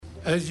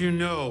As you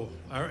know,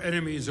 our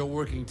enemies are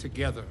working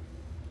together.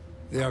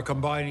 They are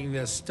combining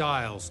their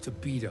styles to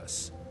beat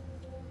us.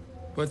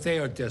 But they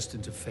are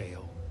destined to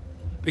fail.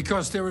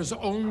 Because there is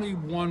only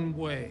one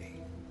way.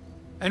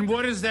 And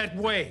what is that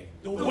way?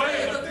 The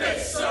way of the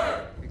fist,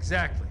 sir!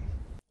 Exactly.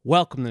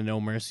 Welcome to No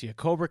Mercy, a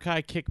Cobra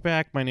Kai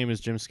kickback. My name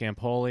is Jim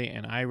Scampoli,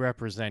 and I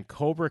represent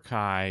Cobra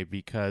Kai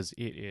because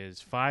it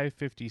is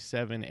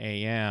 5:57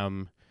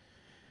 a.m.,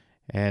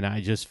 and I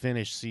just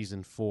finished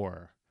Season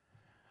 4.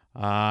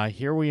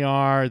 Here we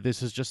are.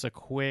 This is just a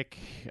quick,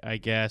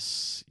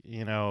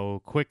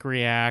 quick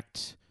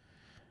react,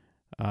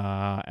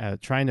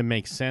 trying to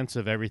make sense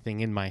of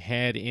everything in my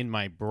head, in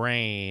my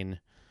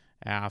brain,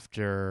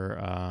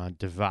 after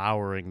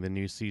devouring the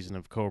new season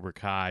of Cobra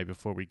Kai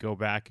before we go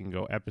back and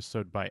go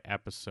episode by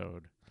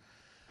episode.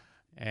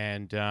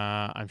 And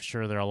I'm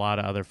sure there are a lot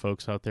of other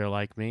folks out there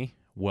like me.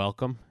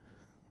 Welcome.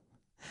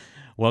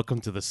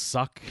 Welcome to the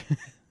suck.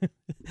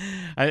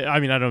 I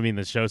mean, I don't mean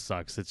the show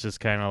sucks. It's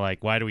just kind of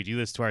like, why do we do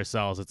this to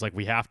ourselves? It's like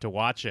we have to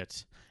watch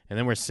it. And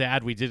then we're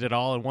sad we did it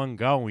all in one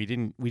go. We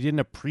didn't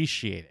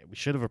appreciate it. We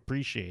should have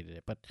appreciated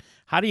it. But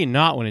how do you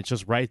not when it's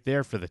just right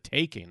there for the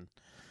taking?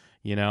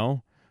 You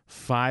know?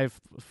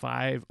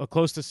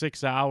 Close to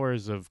 6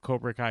 hours of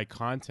Cobra Kai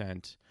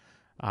content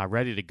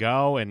ready to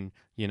go, and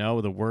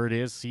the word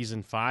is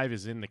season 5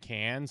 is in the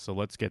can, so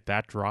let's get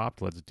that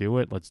dropped. Let's do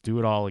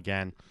it all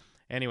again.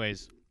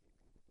 Anyways,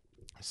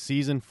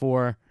 season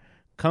 4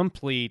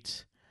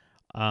 complete.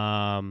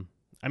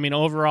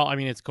 Overall,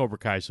 it's Cobra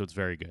Kai, so it's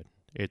very good.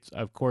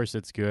 Of course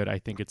it's good. I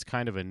think it's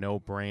kind of a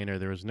no-brainer.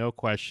 There was no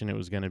question it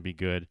was going to be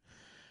good.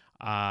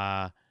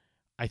 I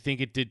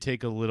think it did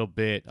take a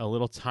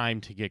little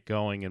time to get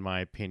going, in my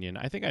opinion.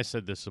 I think I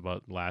said this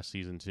about last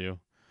season too.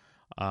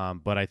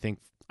 But I think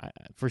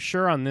for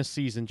sure on this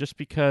season, just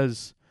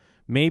because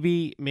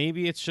maybe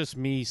it's just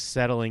me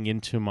settling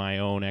into my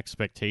own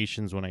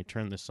expectations when I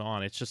turn this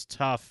on. It's just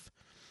tough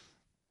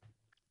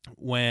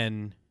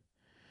when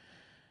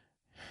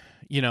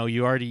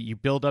you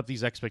build up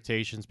these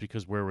expectations,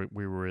 because where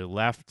we were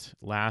left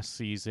last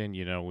season,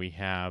 we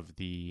have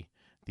the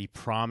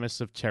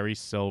promise of Terry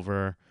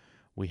Silver.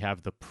 We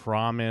have the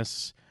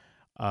promise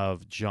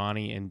of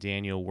Johnny and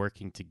Daniel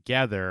working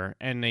together,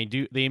 and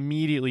they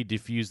immediately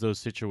diffuse those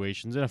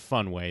situations in a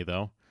fun way,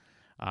 though.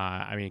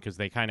 Because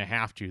they kind of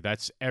have to.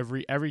 That's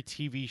every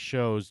TV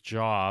show's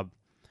job,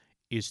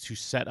 is to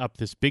set up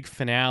this big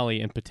finale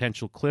and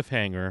potential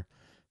cliffhanger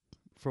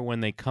for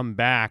when they come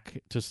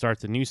back to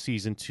start the new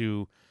season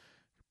to,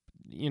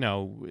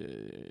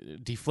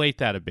 deflate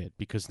that a bit,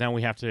 because now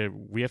we have to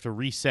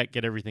reset,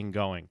 get everything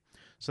going.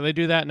 So they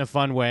do that in a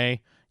fun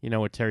way.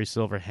 With Terry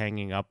Silver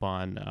hanging up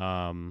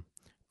on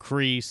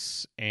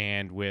Kreese,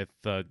 and with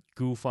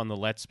Goof on the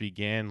Let's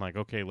Begin. Like,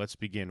 okay, let's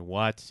begin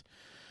what?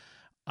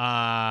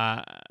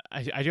 I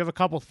do have a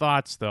couple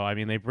thoughts, though.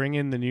 They bring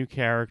in the new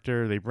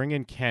character. They bring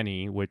in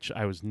Kenny, which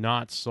I was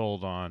not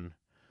sold on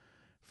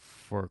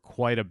for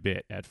quite a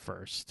bit at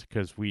first,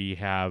 because we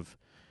have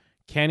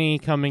Kenny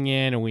coming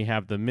in, and we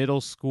have the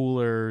middle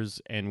schoolers,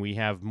 and we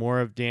have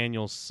more of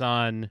Daniel's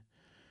son,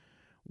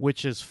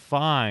 which is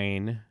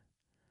fine.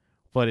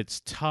 But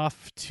it's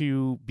tough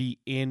to be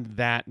in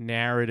that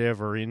narrative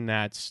or in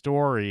that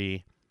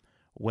story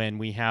when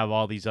we have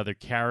all these other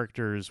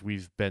characters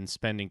we've been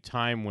spending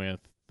time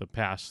with the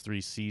past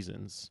 3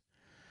 seasons.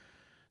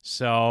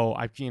 So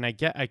I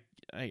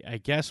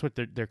guess what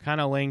they're kind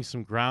of laying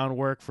some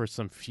groundwork for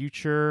some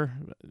future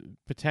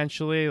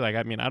potentially. I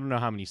don't know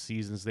how many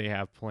seasons they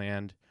have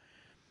planned.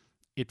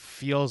 It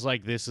feels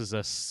like this is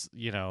a,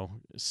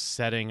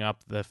 setting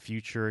up the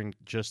future and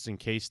just in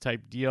case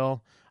type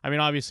deal.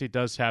 Obviously it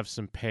does have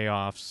some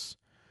payoffs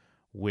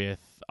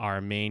with our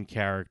main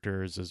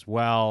characters as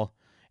well.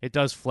 It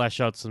does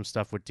flesh out some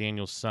stuff with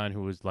Daniel's son,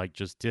 who is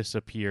just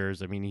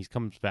disappears. He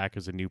comes back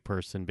as a new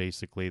person,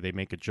 basically. They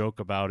make a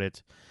joke about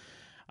it.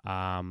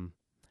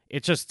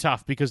 It's just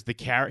tough because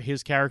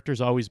his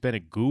character's always been a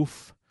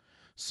goof.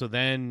 So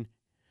then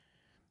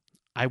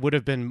I would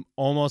have been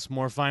almost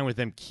more fine with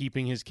them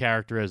keeping his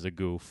character as a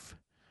goof,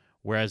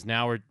 whereas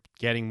now we're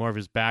getting more of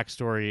his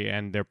backstory,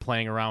 and they're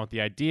playing around with the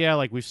idea.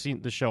 Like we've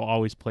seen, the show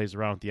always plays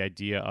around with the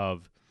idea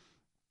of,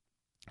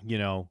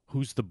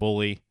 who's the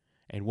bully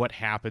and what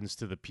happens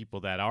to the people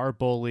that are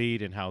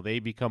bullied and how they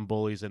become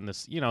bullies, and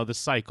this, the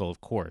cycle,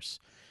 of course.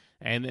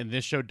 And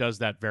this show does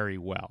that very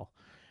well.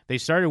 They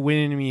started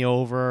winning me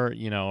over,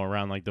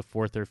 around the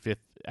 4th or 5th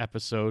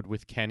episode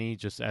with Kenny,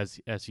 just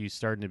as he's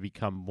starting to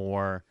become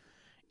more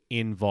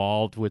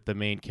involved with the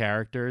main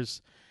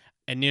characters.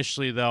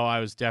 Initially, though, I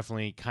was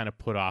definitely kind of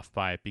put off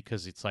by it,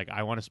 because it's like,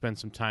 I want to spend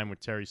some time with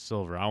Terry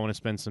Silver. I want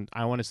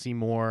to see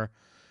more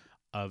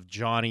of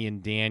Johnny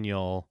and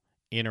Daniel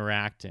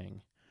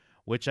interacting,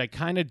 which I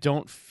kind of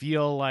don't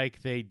feel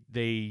like they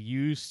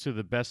use to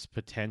the best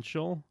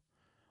potential.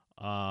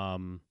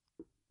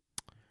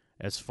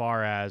 As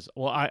far as,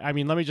 well, let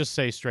me just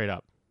say straight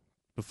up,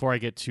 before I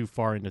get too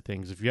far into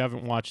things, if you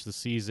haven't watched the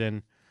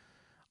season,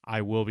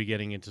 I will be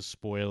getting into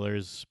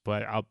spoilers,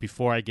 but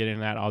before I get into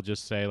that, I'll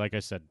just say, like I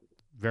said,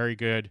 very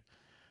good.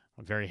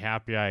 I'm very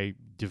happy I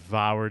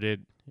devoured it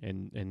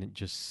and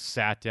just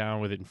sat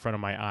down with it in front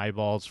of my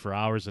eyeballs for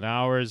hours and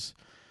hours.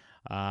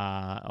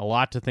 A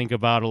lot to think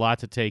about, a lot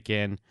to take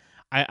in.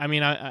 I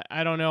mean,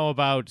 I don't know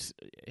about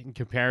in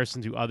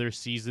comparison to other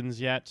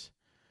seasons yet.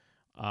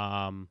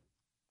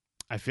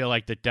 I feel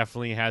like that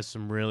definitely has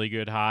some really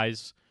good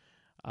highs,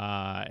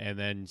 and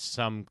then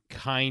some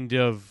kind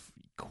of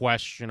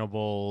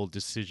questionable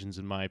decisions,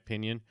 in my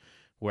opinion,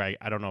 where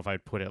I don't know if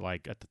I'd put it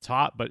like at the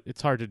top, but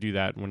it's hard to do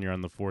that when you're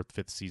on the 4th,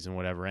 5th season,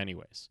 whatever,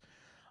 anyways.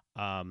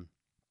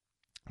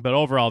 But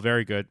overall,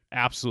 very good.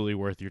 Absolutely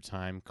worth your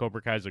time.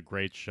 Cobra Kai is a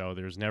great show.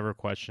 There's never a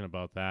question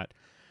about that.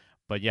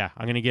 But yeah,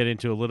 I'm going to get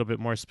into a little bit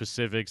more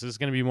specifics. This is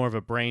going to be more of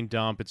a brain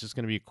dump. It's just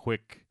going to be a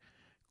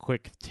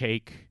quick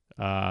take,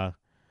 on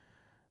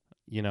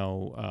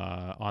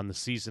the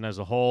season as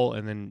a whole.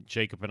 And then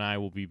Jacob and I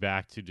will be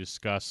back to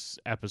discuss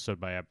episode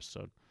by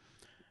episode.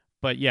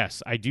 But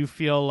yes, I do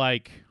feel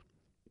like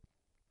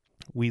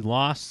we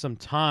lost some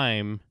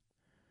time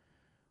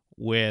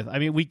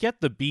we get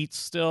the beats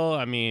still.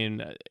 I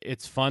mean,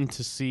 it's fun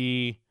to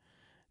see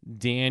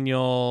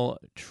Daniel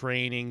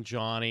training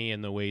Johnny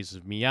in the ways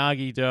of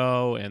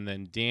Miyagi-Do, and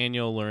then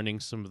Daniel learning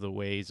some of the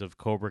ways of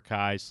Cobra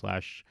Kai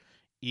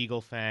 /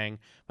 Eagle Fang.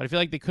 But I feel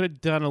like they could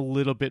have done a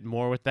little bit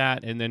more with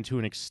that, and then to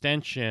an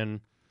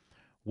extension,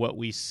 what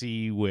we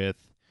see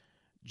with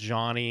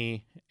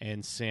Johnny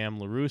and Sam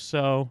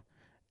LaRusso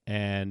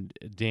and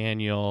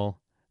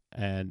Daniel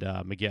and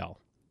Miguel.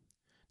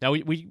 Now,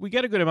 we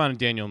get a good amount of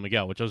Daniel and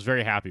Miguel, which I was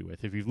very happy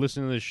with. If you've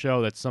listened to this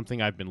show, that's something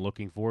I've been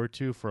looking forward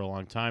to for a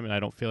long time, and I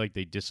don't feel like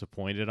they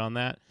disappointed on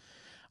that.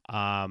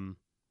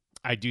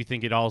 I do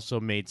think it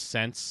also made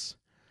sense,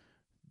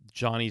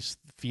 Johnny's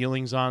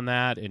feelings on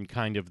that and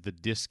kind of the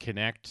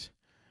disconnect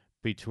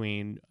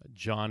between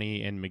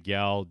Johnny and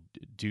Miguel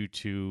due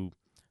to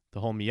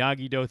the whole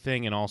Miyagi-Do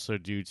thing and also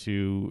due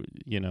to,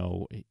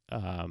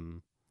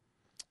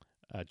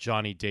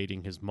 Johnny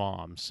dating his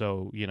mom.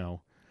 So,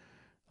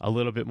 a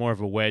little bit more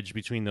of a wedge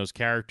between those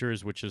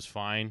characters, which is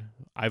fine.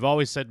 I've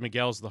always said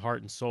Miguel's the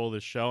heart and soul of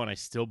this show, and I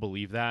still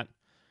believe that.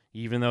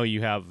 Even though you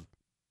have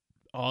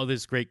all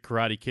this great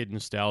Karate Kid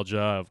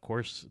nostalgia, of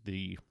course,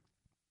 the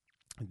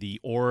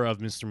aura of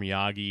Mr.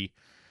 Miyagi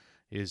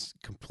is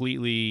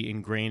completely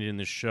ingrained in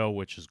the show,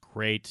 which is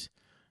great.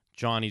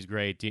 Johnny's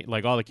great.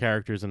 Like, all the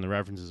characters and the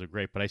references are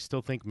great, but I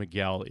still think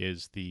Miguel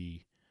is the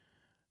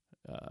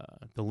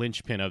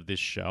linchpin of this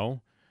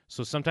show.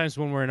 So sometimes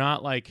when we're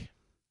not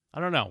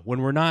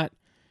when we're not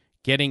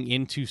getting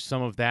into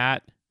some of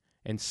that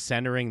and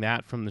centering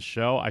that from the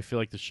show, I feel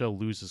like the show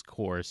loses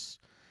course.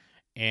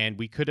 And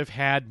we could have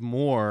had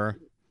more,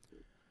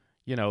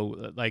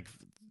 like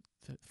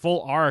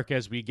full arc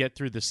as we get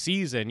through the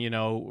season.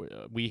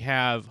 We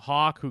have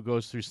Hawk, who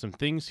goes through some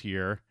things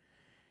here.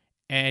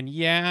 And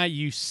yeah,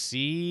 you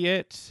see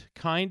it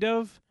kind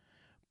of,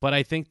 but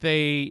I think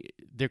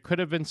there could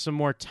have been some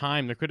more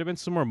time. There could have been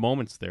some more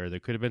moments there. There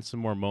could have been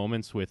some more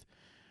moments with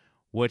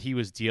what he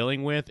was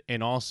dealing with,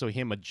 and also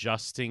him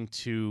adjusting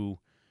to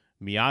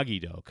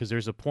Miyagi-Do. Because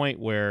there's a point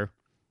where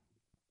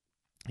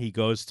he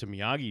goes to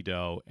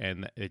Miyagi-Do,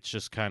 and it's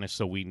just kind of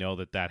so we know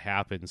that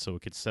happened, so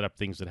it could set up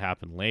things that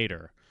happen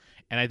later.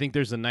 And I think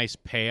there's a nice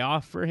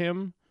payoff for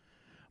him,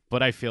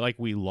 but I feel like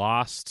we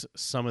lost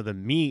some of the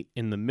meat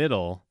in the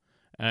middle.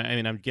 I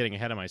mean, I'm getting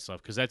ahead of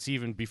myself, because that's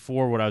even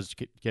before what I was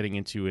getting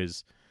into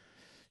is,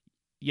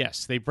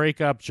 yes, they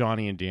break up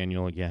Johnny and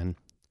Daniel again.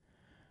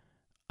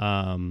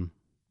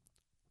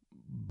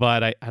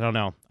 But I don't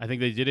know. I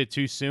think they did it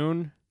too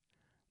soon.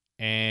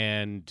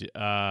 And,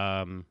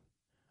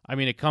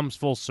 it comes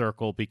full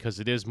circle because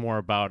it is more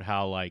about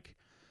how,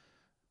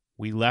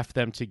 we left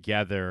them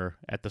together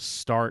at the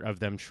start of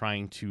them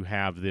trying to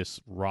have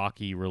this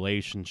rocky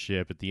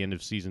relationship at the end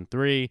of season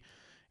 3.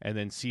 And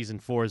then season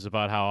 4 is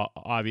about how,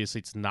 obviously,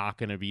 it's not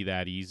going to be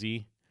that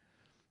easy.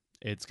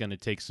 It's going to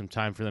take some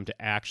time for them to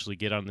actually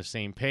get on the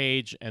same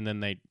page. And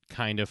then they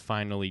kind of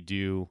finally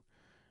do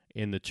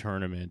in the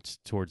tournament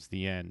towards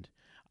the end.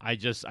 I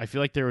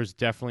feel like there was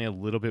definitely a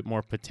little bit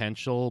more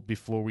potential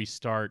before we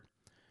start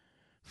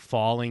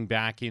falling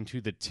back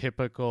into the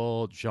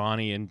typical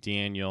Johnny and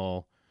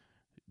Daniel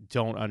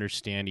don't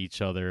understand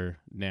each other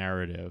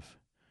narrative,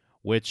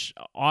 which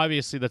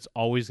obviously that's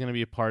always going to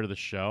be a part of the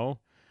show.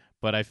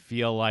 But I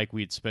feel like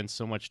we'd spent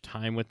so much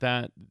time with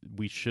that.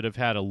 We should have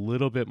had a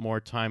little bit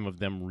more time of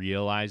them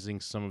realizing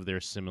some of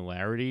their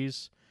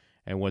similarities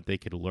and what they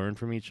could learn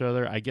from each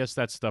other. I guess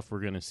that's stuff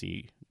we're going to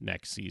see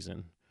next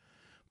season.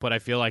 But I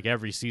feel like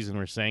every season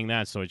we're saying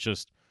that, so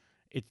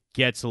it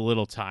gets a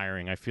little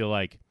tiring. I feel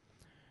like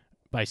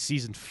by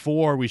season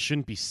 4, we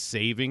shouldn't be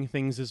saving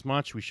things as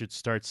much. We should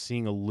start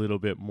seeing a little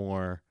bit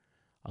more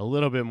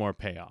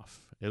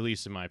payoff, at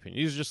least in my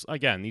opinion. These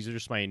are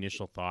just my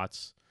initial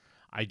thoughts.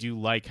 I do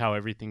like how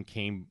everything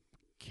came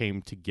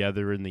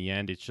together in the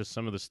end. It's just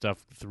some of the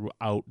stuff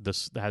throughout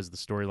this as the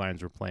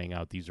storylines were playing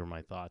out. These are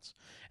my thoughts.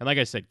 And like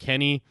I said,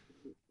 Kenny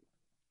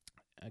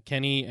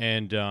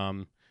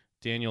and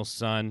Daniel's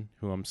son,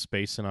 who I'm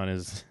spacing on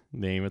his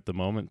name at the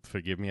moment.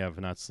 Forgive me, I have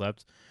not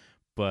slept.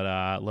 But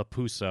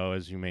Lapuso,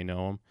 as you may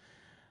know him.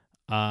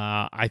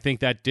 I think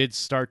that did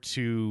start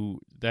to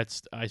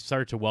I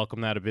started to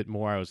welcome that a bit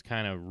more. I was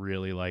kind of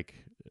really like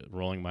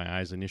rolling my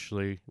eyes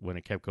initially when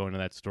it kept going to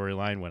that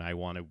storyline. When I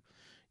want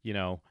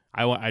to,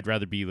 I'd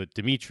rather be with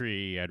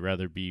Dimitri. I'd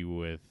rather be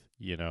with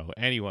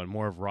anyone.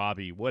 More of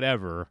Robbie,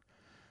 whatever.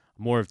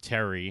 More of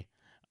Terry,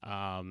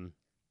 than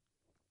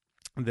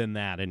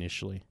that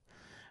initially.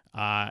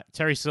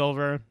 Terry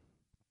Silver.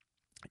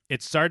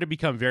 It started to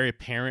become very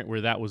apparent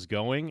where that was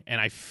going,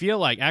 and I feel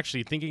like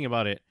actually thinking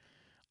about it.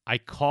 I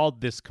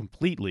called this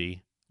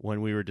completely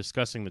when we were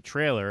discussing the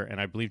trailer,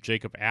 and I believe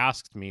Jacob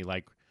asked me,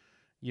 like,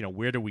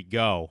 where do we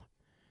go?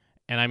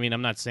 And I mean,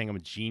 I'm not saying I'm a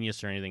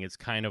genius or anything. It's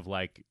kind of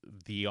like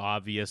the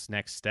obvious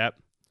next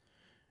step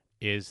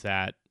is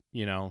that,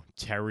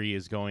 Terry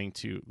is going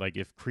to, like,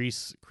 if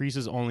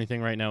Kreese's only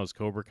thing right now is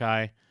Cobra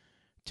Kai,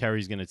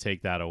 Terry's going to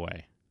take that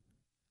away.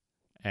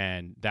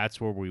 And that's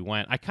where we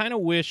went. I kind of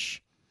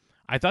wish,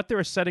 I thought they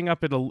were setting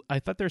up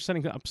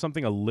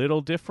something a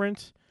little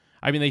different.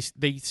 I mean,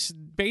 they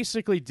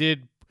basically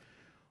did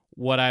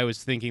what I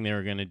was thinking they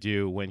were going to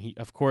do when he,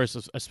 of course,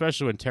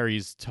 especially when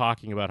Terry's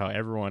talking about how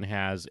everyone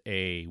has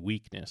a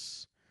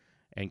weakness,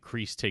 and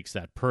Kreese takes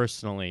that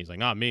personally. He's like,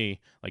 not me.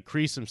 Like,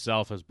 Kreese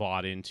himself has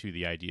bought into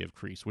the idea of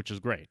Kreese, which is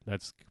great.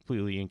 That's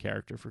completely in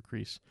character for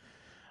Kreese.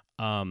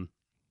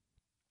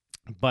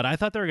 But I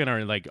thought they were going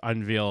to, like,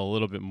 unveil a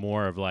little bit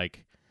more of,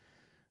 like,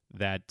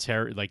 that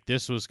Terry, like,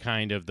 this was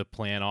kind of the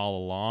plan all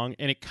along,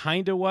 and it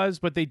kind of was,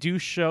 but they do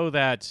show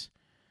that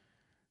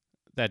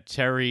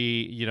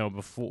Terry,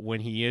 before,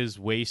 when he is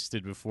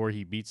wasted, before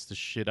he beats the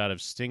shit out of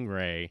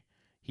Stingray,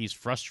 he's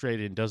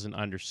frustrated and doesn't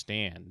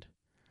understand,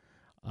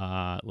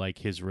 like,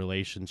 his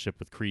relationship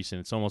with Kreese,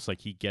 and it's almost like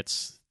he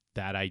gets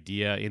that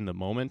idea in the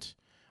moment,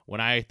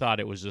 when I thought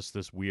it was just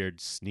this weird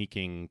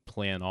sneaking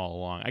plan all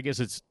along. I guess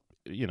it's,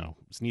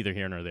 it's neither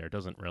here nor there. It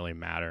doesn't really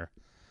matter.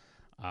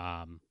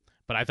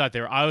 But I thought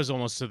I was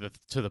almost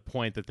to the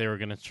point that they were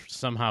going to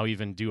somehow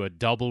even do a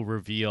double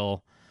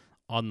reveal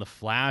on the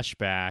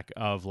flashback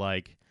of,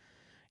 like,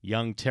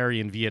 young Terry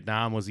in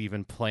Vietnam was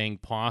even playing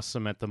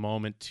possum at the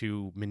moment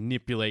to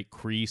manipulate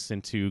Kreese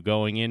into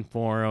going in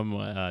for him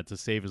to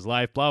save his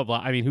life, blah, blah,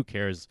 blah. I mean, who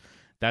cares?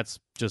 That's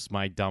just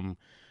my dumb,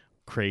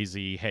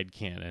 crazy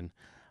headcanon.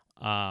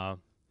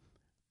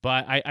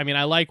 But, I mean,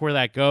 I like where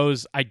that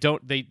goes.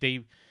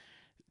 They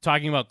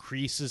talking about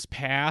Kreese's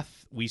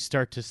path, we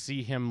start to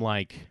see him,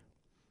 like,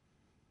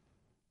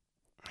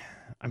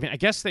 I mean, I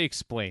guess they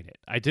explain it.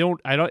 I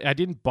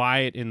didn't buy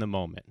it in the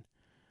moment.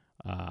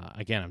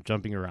 Again, I'm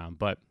jumping around,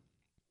 but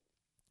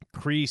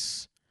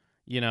Kreese,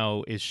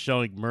 is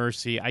showing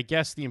mercy. I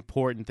guess the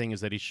important thing is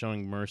that he's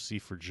showing mercy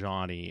for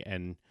Johnny,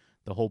 and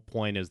the whole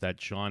point is that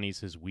Johnny's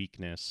his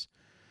weakness.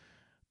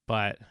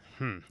 But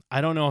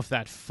I don't know if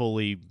that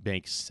fully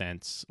makes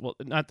sense. Well,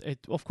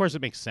 of course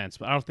it makes sense,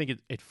 but I don't think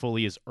it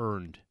fully is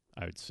earned,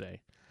 I would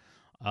say.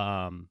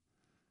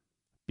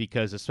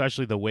 Because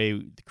especially the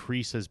way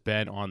Kreese has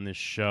been on this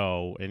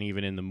show and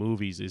even in the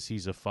movies is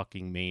he's a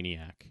fucking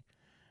maniac.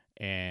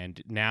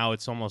 And now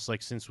it's almost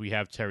like since we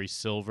have Terry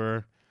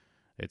Silver,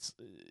 it's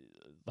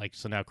like,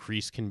 so now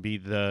Kreese can be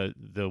the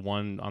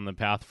one on the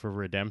path for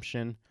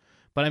redemption.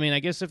 But I mean, I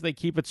guess if they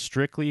keep it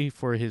strictly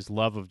for his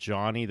love of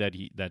Johnny,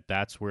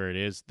 that's where it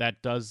is,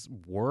 that does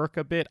work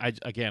a bit. I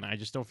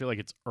just don't feel like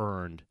it's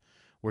earned,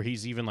 where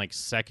he's even, like,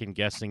 second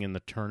guessing in the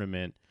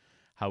tournament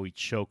how he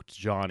choked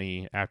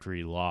Johnny after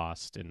he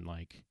lost, and,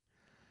 like,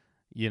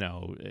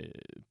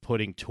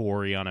 putting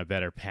Tori on a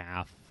better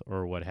path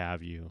or what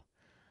have you.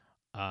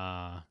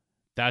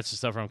 That's the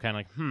stuff where I'm kind of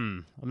like,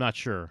 I'm not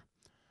sure.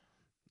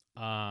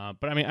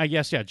 But I mean, I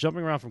guess, yeah,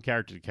 jumping around from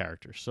character to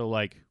character. So,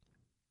 like,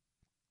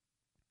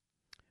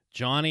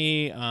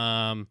 Johnny,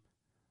 I mean,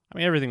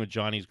 everything with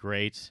Johnny's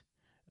great.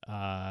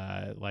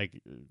 Like,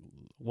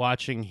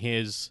 watching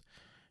his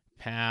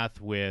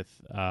path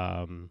with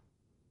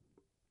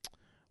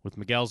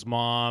Miguel's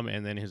mom,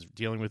 and then his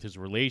dealing with his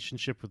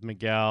relationship with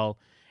Miguel,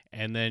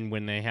 and then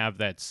when they have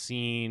that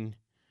scene,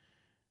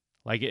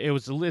 like,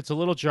 it's a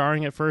little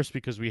jarring at first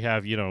because we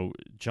have,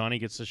 Johnny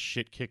gets the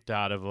shit kicked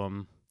out of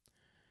him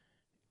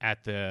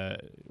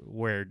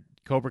where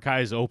Cobra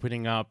Kai is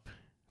opening up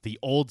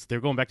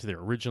they're going back to their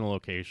original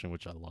location,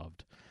 which I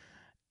loved.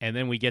 And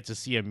then we get to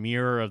see a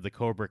mirror of the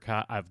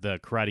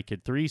Karate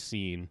Kid 3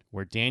 scene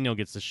where Daniel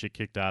gets the shit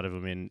kicked out of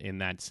him in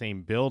that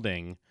same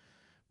building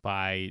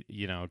by,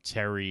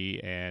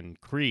 Terry and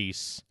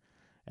Kreese,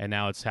 and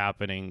now it's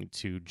happening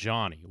to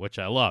Johnny, which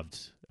I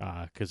loved,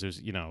 because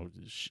there's,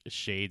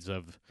 shades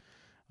of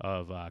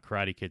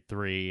Karate Kid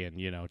 3,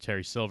 and,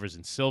 Terry Silver's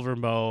in silver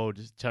mode,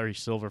 Terry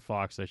Silver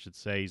Fox, I should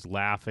say. He's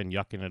laughing,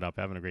 yucking it up,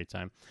 having a great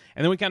time.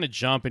 And then we kind of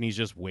jump, and he's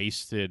just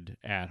wasted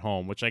at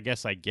home, which I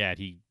guess I get.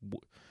 He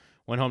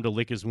went home to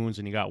lick his wounds,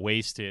 and he got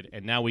wasted,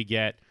 and now we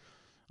get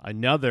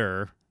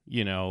another,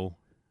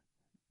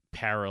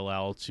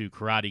 parallel to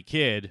Karate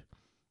Kid,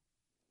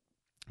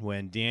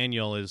 when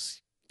Daniel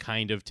is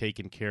kind of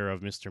taking care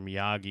of Mr.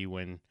 Miyagi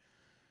when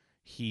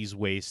he's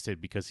wasted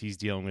because he's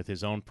dealing with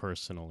his own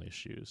personal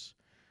issues.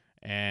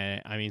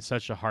 And I mean,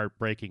 such a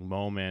heartbreaking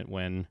moment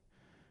when,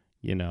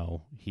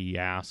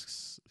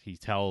 he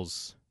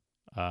tells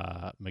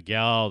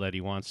Miguel that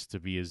he wants to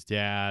be his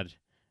dad,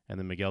 and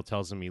then Miguel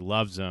tells him he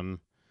loves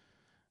him,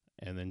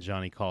 and then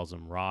Johnny calls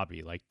him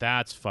Robbie. Like,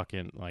 that's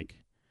fucking, like,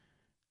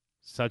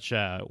 such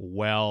a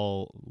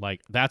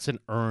that's an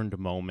earned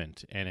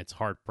moment, and it's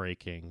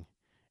heartbreaking,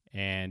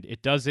 and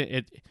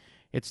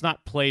it's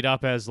not played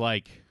up as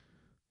like,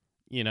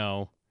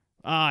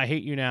 I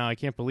hate you now, I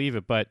can't believe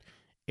it, but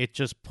it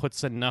just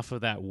puts enough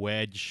of that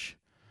wedge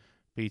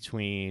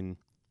between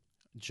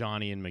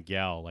Johnny and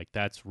Miguel. Like,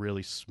 that's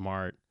really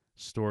smart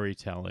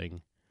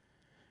storytelling.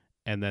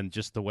 And then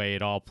just the way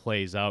it all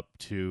plays up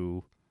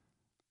to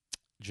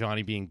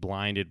Johnny being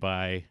blinded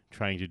by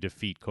trying to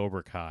defeat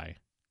Cobra Kai,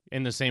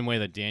 in the same way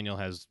that Daniel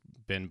has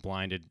been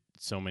blinded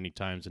so many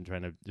times in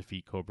trying to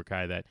defeat Cobra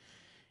Kai, that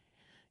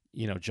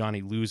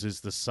Johnny loses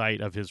the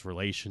sight of his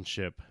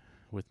relationship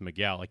with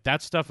Miguel. Like,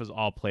 that stuff is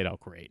all played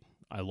out great.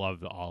 I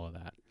love all of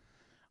that.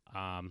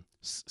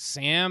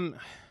 Sam,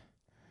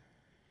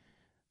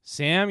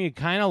 you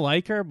kind of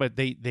like her, but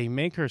they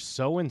make her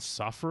so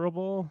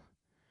insufferable.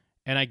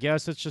 And I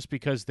guess it's just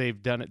because they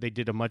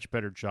did a much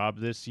better job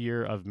this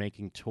year of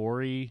making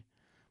Tori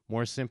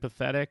more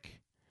sympathetic.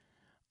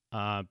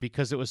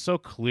 Because it was so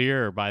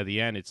clear by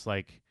the end, it's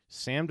like,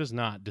 Sam does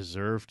not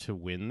deserve to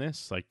win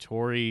this. Like,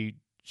 Tori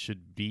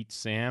should beat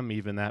Sam,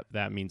 even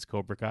that means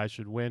Cobra Kai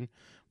should win.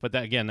 But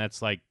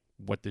that's like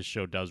what this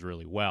show does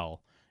really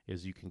well,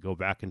 is you can go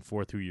back and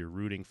forth who you're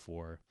rooting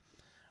for.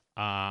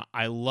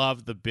 I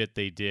love the bit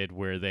they did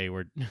where they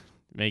were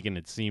making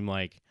it seem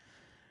like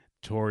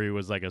Tori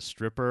was like a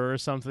stripper or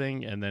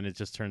something, and then it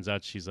just turns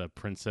out she's a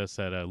princess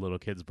at a little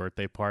kid's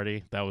birthday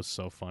party. That was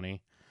so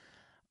funny.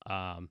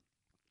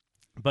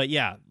 But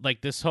yeah,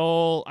 like this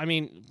whole,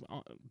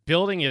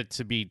 building it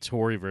to be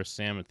Tori versus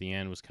Sam at the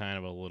end was kind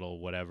of a little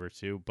whatever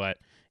too, but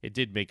it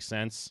did make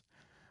sense.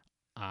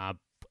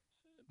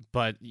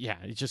 But yeah,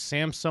 it's just,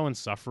 Sam's so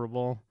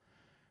insufferable,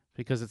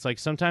 because it's like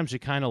sometimes you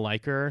kind of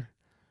like her,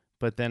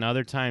 but then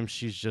other times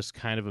she's just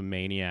kind of a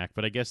maniac.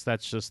 But I guess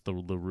that's just the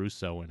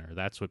LaRusso in her.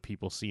 That's what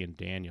people see in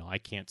Daniel. I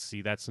can't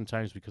see that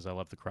sometimes because I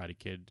love the Karate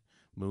Kid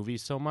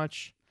movies so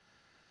much.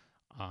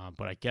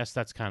 But I guess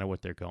that's kind of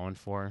what they're going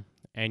for.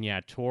 And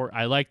yeah,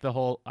 I liked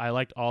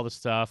all the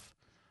stuff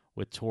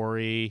with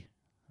Tori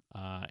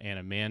and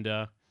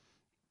Amanda.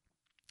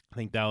 I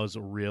think that was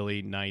a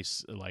really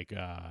nice,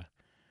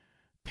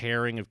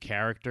 pairing of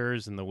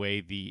characters, and the way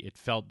it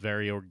felt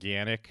very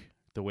organic,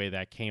 the way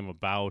that came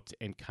about,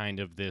 and kind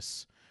of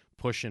this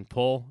push and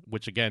pull,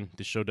 which again,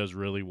 the show does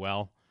really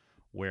well,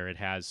 where it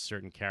has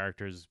certain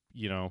characters,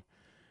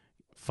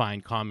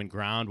 find common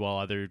ground while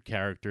other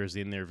characters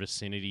in their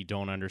vicinity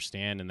don't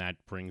understand, and that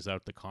brings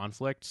out the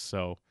conflict.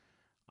 So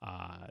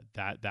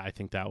that I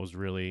think that was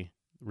really,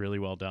 really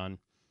well done.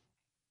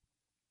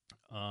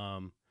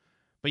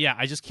 But yeah,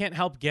 I just can't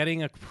help getting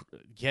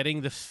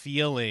the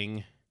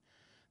feeling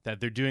that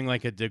they're doing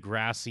like a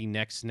Degrassi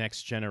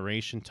next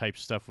generation type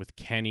stuff with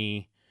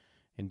Kenny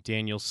and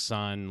Daniel's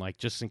son. Like,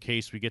 just in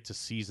case we get to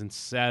season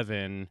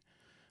 7,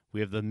 we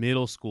have the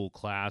middle school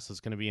class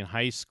that's going to be in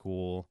high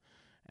school.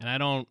 And I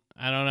don't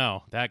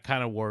know. That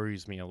kind of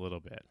worries me a little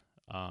bit.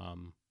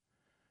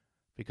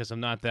 Because I'm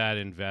not that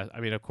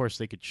invested. Of course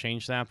they could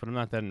change that, but I'm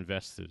not that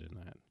invested in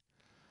that.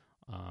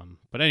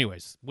 But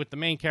anyways, with the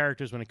main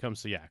characters when it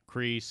comes to,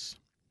 Kreese,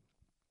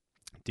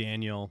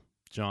 Daniel,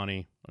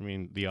 Johnny,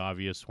 the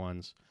obvious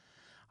ones.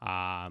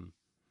 I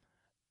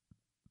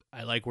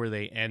like where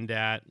they end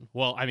at.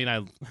 Well,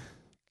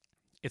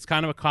 it's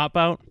kind of a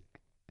cop-out,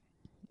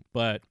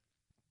 but,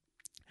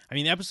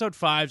 episode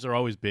 5s are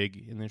always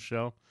big in this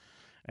show.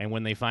 And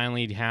when they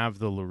finally have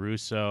the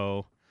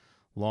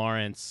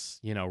LaRusso-Lawrence,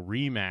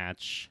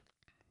 rematch,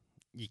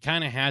 you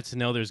kind of had to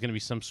know there's going to be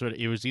some sort of,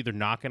 it was either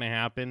not going to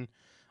happen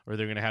or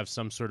they're going to have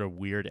some sort of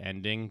weird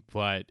ending,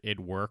 but it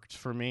worked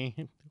for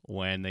me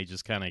when they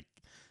just kind of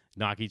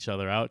knock each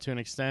other out to an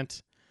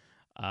extent.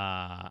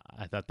 I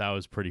thought that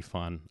was pretty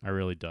fun. I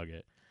really dug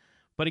it.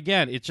 But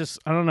again, it's just,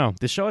 I don't know.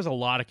 This show has a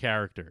lot of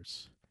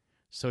characters.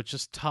 So it's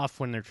just tough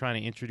when they're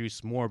trying to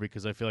introduce more,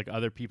 because I feel like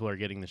other people are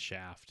getting the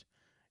shaft.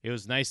 It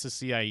was nice to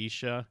see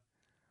Aisha.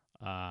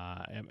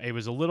 It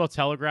was a little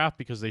telegraphed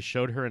because they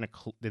showed her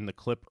in the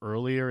clip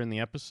earlier in the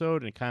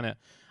episode, and it kind of,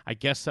 I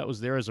guess that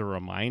was there as a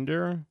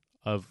reminder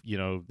of,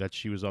 that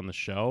she was on the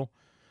show.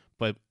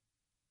 But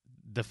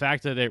the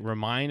fact that it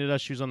reminded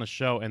us she was on the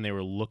show and they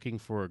were looking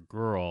for a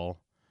girl,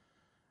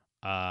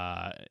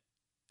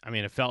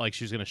 it felt like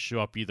she was going to show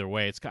up either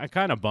way. It's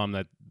kind of bummed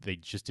that they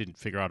just didn't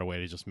figure out a way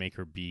to just make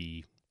her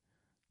be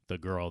the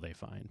girl they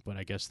find. But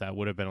I guess that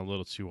would have been a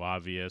little too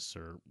obvious,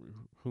 or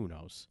who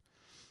knows.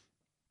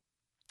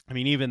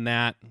 Even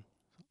that,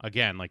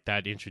 again, like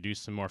that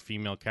introduced some more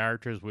female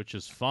characters, which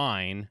is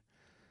fine.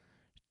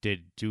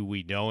 Do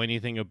we know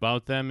anything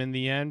about them in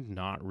the end?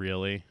 Not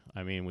really.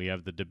 We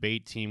have the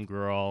debate team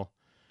girl,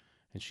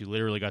 and she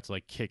literally got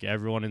to kick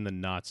everyone in the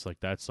nuts. Like,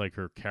 that's like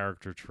her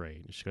character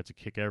trait. She got to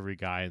kick every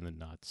guy in the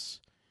nuts.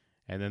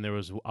 And then there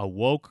was a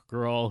woke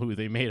girl who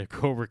they made a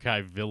Cobra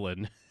Kai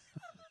villain.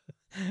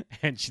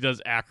 and she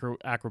does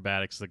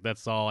acrobatics. Like,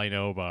 that's all I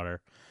know about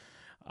her.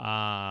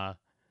 I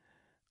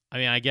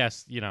mean, I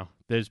guess,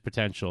 there's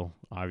potential,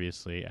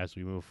 obviously, as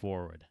we move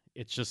forward.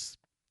 It's just,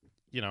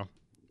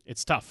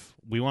 it's tough.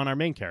 We want our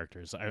main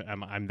characters.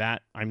 I'm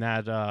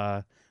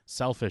that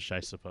selfish, I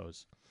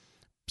suppose.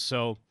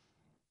 So,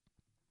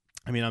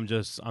 I mean, I'm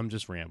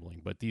just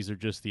rambling, but these are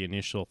just the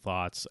initial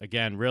thoughts.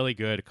 Again, really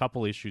good. A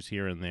couple issues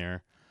here and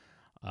there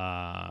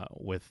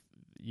with,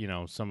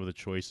 some of the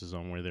choices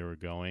on where they were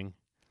going.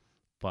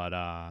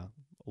 But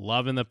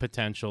loving the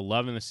potential,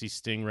 loving to see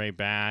Stingray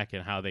back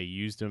and how they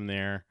used him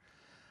there.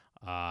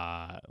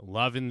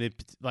 Loving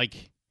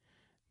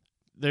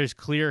there's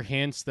clear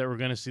hints that we're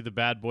going to see the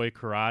bad boy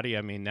karate.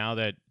 I mean, now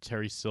that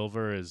Terry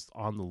Silver is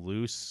on the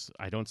loose,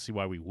 I don't see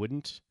why we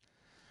wouldn't.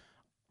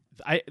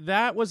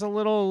 That was a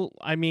little,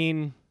 I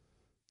mean,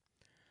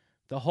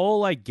 the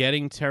whole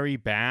getting Terry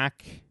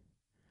back,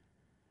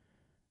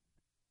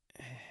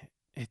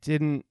 it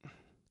didn't.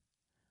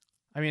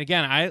 I mean,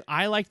 again,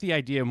 I like the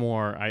idea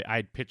more.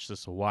 I'd pitched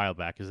this a while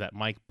back, is that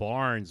Mike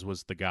Barnes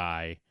was the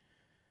guy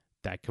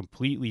that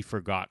completely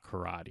forgot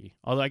karate.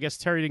 Although I guess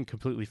Terry didn't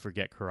completely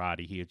forget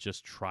karate. He had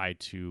just tried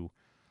to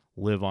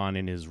live on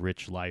in his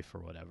rich life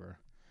or whatever.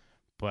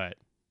 But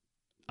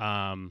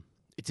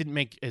it didn't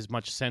make as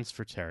much sense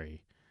for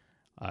Terry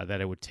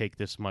that it would take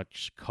this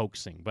much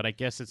coaxing. But I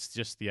guess it's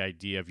just the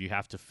idea of you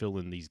have to fill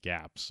in these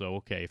gaps. So,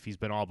 okay, if he's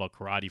been all about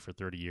karate for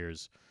 30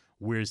 years,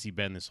 where's he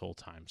been this whole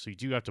time? So you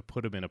do have to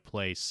put him in a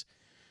place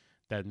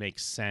that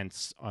makes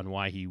sense on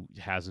why he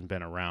hasn't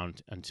been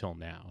around until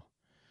now.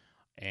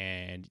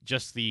 And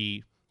just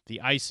the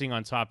icing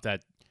on top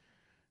that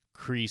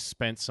Kreese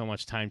spent so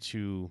much time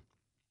to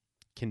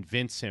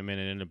convince him, and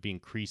it ended up being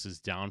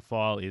Kreese's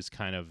downfall, is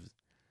kind of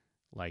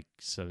like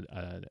some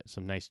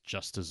nice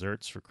just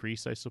desserts for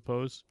Kreese, I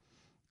suppose.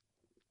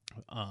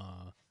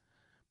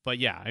 But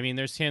yeah, I mean,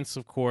 there's hints,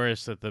 of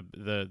course, that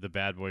the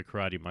bad boy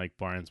karate Mike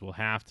Barnes will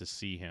have to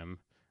see him.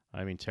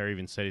 I mean, Terry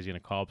even said he's going to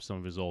call up some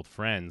of his old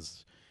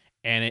friends.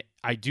 And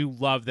I do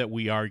love that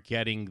we are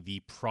getting the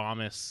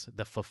promise,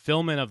 the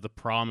fulfillment of the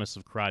promise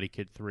of Karate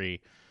Kid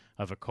 3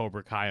 of a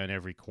Cobra Kai on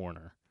every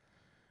corner.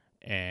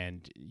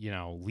 And,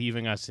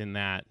 leaving us in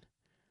that,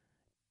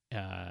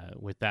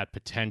 with that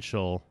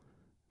potential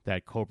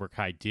that Cobra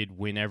Kai did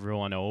win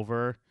everyone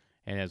over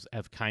and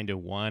have kind of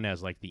won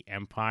as like the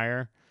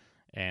empire,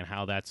 and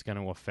how that's going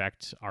to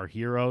affect our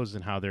heroes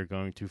and how they're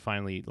going to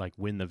finally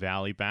win the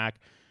valley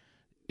back.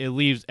 It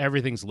leaves,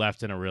 everything's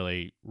left in a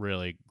really,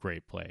 really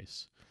great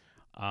place.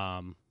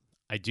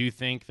 I do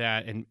think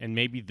that, and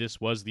maybe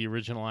this was the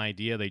original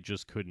idea, they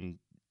just couldn't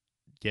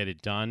get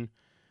it done.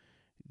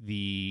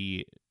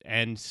 The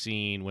end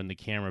scene when the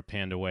camera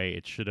panned away,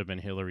 it should have been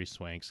Hilary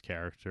Swank's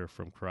character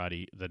from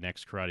the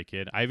next Karate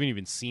Kid. I haven't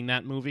even seen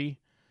that movie,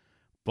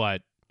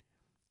 but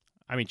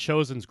I mean,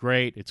 Chosen's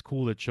great. It's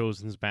cool that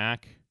Chosen's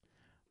back,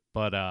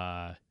 but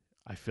I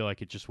feel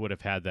like it just would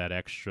have had that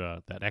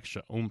extra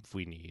oomph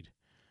we need.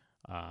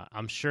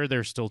 I'm sure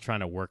they're still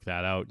trying to work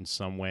that out in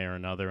some way or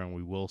another, and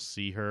we will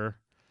see her.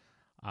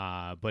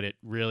 But it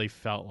really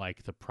felt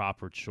like the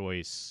proper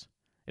choice,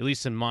 at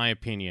least in my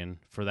opinion,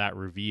 for that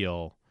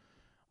reveal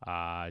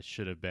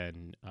should have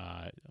been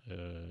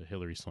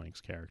Hilary Swank's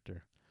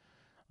character.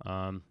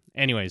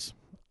 Anyways,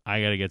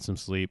 I got to get some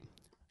sleep.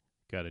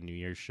 Got a New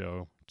Year's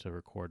show to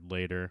record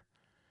later.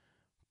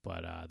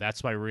 But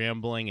that's my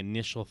rambling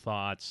initial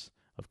thoughts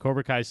of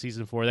Cobra Kai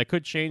Season 4. That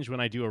could change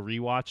when I do a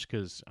rewatch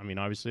because, I mean,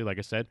 obviously, like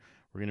I said,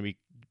 we're going to be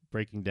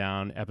breaking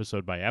down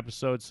episode by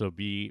episode, so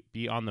be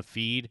on the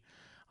feed.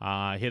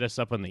 Hit us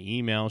up on the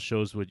email,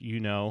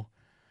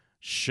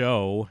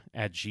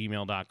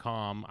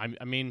 show@gmail.com.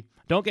 I mean,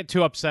 don't get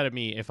too upset at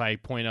me if I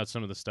point out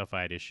some of the stuff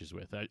I had issues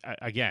with.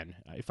 Again,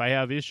 if I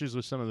have issues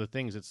with some of the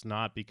things, it's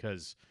not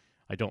because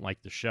I don't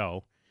like the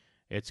show.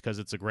 It's because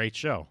it's a great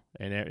show,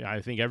 and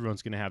I think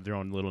everyone's going to have their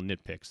own little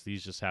nitpicks.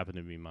 These just happen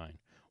to be mine.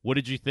 What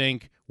did you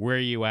think? Where are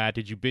you at?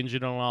 Did you binge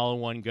it on all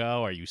in one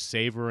go? Are you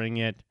savoring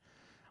it?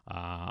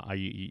 Are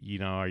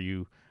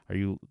you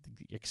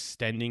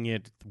extending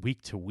it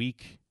week to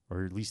week,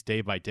 or at least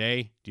day by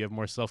day? Do you have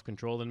more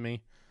self-control than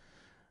me?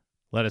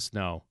 Let us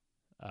know.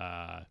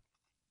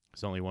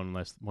 There's only one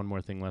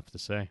more thing left to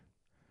say.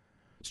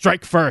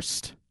 Strike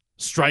first.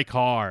 Strike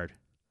hard.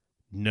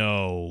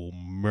 No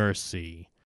mercy.